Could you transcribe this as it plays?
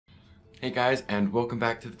Hey guys, and welcome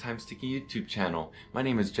back to the Time Sticky YouTube channel. My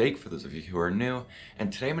name is Jake, for those of you who are new,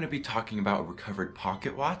 and today I'm going to be talking about a recovered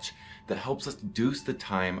pocket watch that helps us deduce the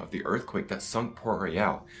time of the earthquake that sunk Port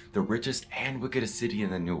Royal, the richest and wickedest city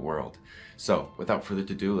in the New World. So, without further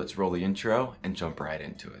ado, let's roll the intro and jump right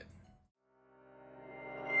into it.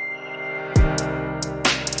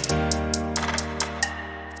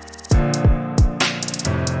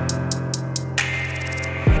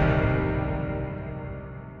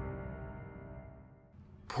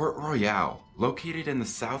 Port Royal, located in the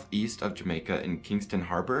southeast of Jamaica in Kingston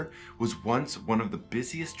Harbor, was once one of the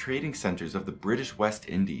busiest trading centers of the British West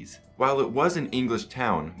Indies. While it was an English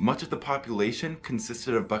town, much of the population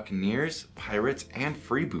consisted of buccaneers, pirates, and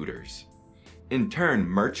freebooters. In turn,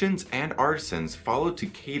 merchants and artisans followed to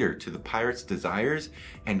cater to the pirates' desires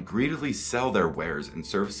and greedily sell their wares and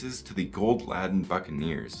services to the gold-laden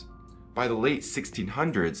buccaneers. By the late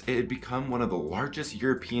 1600s, it had become one of the largest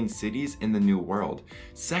European cities in the New World,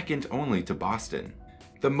 second only to Boston.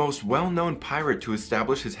 The most well-known pirate to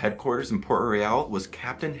establish his headquarters in Port Royal was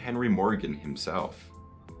Captain Henry Morgan himself.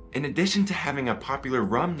 In addition to having a popular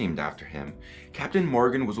rum named after him, Captain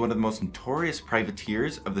Morgan was one of the most notorious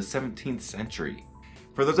privateers of the 17th century.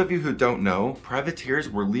 For those of you who don't know, privateers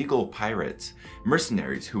were legal pirates,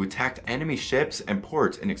 mercenaries who attacked enemy ships and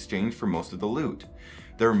ports in exchange for most of the loot.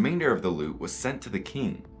 The remainder of the loot was sent to the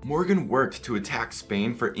king. Morgan worked to attack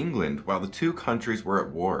Spain for England while the two countries were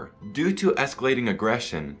at war. Due to escalating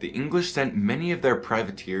aggression, the English sent many of their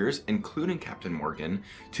privateers, including Captain Morgan,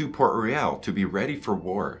 to Port Royal to be ready for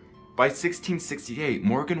war. By 1668,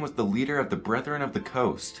 Morgan was the leader of the Brethren of the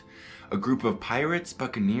Coast, a group of pirates,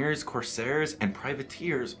 buccaneers, corsairs, and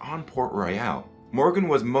privateers on Port Royal. Morgan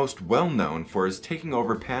was most well known for his taking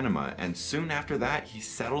over Panama, and soon after that he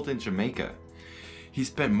settled in Jamaica. He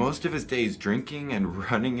spent most of his days drinking and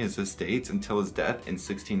running his estates until his death in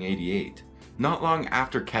 1688. Not long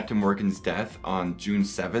after Captain Morgan's death on June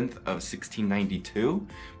 7th of 1692,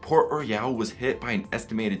 Port Royal was hit by an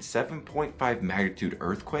estimated 7.5 magnitude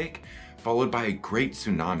earthquake, followed by a great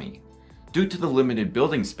tsunami. Due to the limited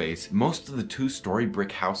building space, most of the two-story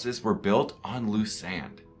brick houses were built on loose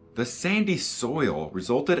sand. The sandy soil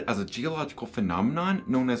resulted as a geological phenomenon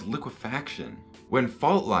known as liquefaction. When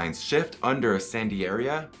fault lines shift under a sandy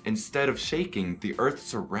area, instead of shaking, the earth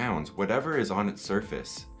surrounds whatever is on its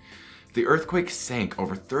surface. The earthquake sank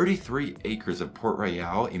over 33 acres of Port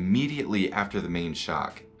Royal immediately after the main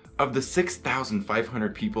shock. Of the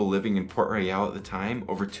 6,500 people living in Port Royal at the time,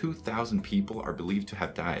 over 2,000 people are believed to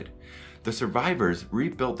have died. The survivors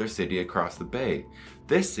rebuilt their city across the bay.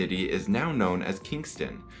 This city is now known as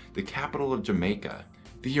Kingston, the capital of Jamaica.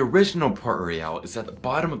 The original Port Royal is at the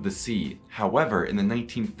bottom of the sea. However, in the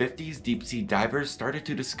 1950s, deep-sea divers started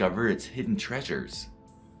to discover its hidden treasures.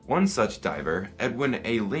 One such diver, Edwin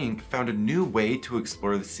A. Link, found a new way to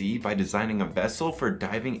explore the sea by designing a vessel for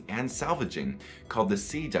diving and salvaging called the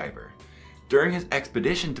Sea Diver. During his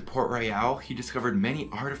expedition to Port Royal, he discovered many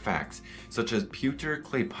artifacts, such as pewter,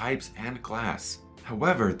 clay pipes, and glass.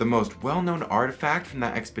 However, the most well-known artifact from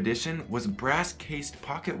that expedition was a brass-cased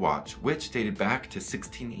pocket watch, which dated back to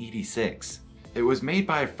 1686. It was made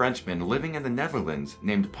by a Frenchman living in the Netherlands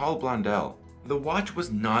named Paul Blondel. The watch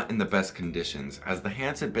was not in the best conditions, as the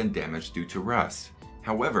hands had been damaged due to rust.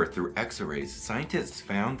 However, through X-rays, scientists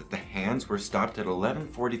found that the hands were stopped at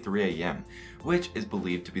 11:43 a.m., which is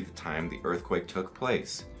believed to be the time the earthquake took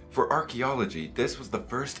place. For archaeology, this was the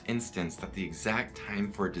first instance that the exact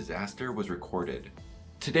time for a disaster was recorded.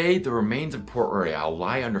 Today, the remains of Port Royal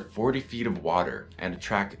lie under 40 feet of water and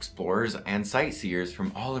attract explorers and sightseers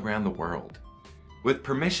from all around the world. With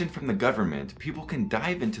permission from the government, people can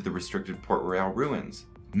dive into the restricted Port Royal ruins.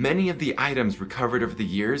 Many of the items recovered over the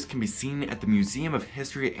years can be seen at the Museum of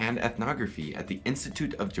History and Ethnography at the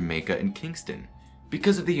Institute of Jamaica in Kingston.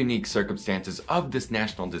 Because of the unique circumstances of this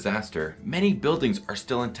national disaster, many buildings are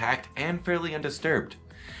still intact and fairly undisturbed.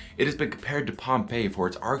 It has been compared to Pompeii for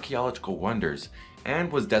its archaeological wonders and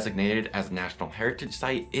was designated as a National Heritage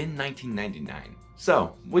Site in 1999.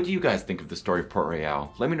 So, what do you guys think of the story of Port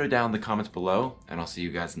Royal? Let me know down in the comments below, and I'll see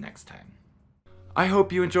you guys next time. I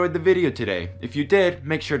hope you enjoyed the video today. If you did,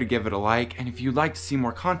 make sure to give it a like, and if you'd like to see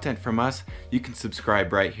more content from us, you can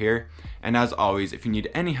subscribe right here. And as always, if you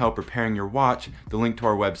need any help repairing your watch, the link to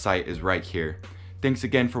our website is right here. Thanks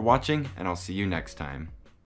again for watching, and I'll see you next time.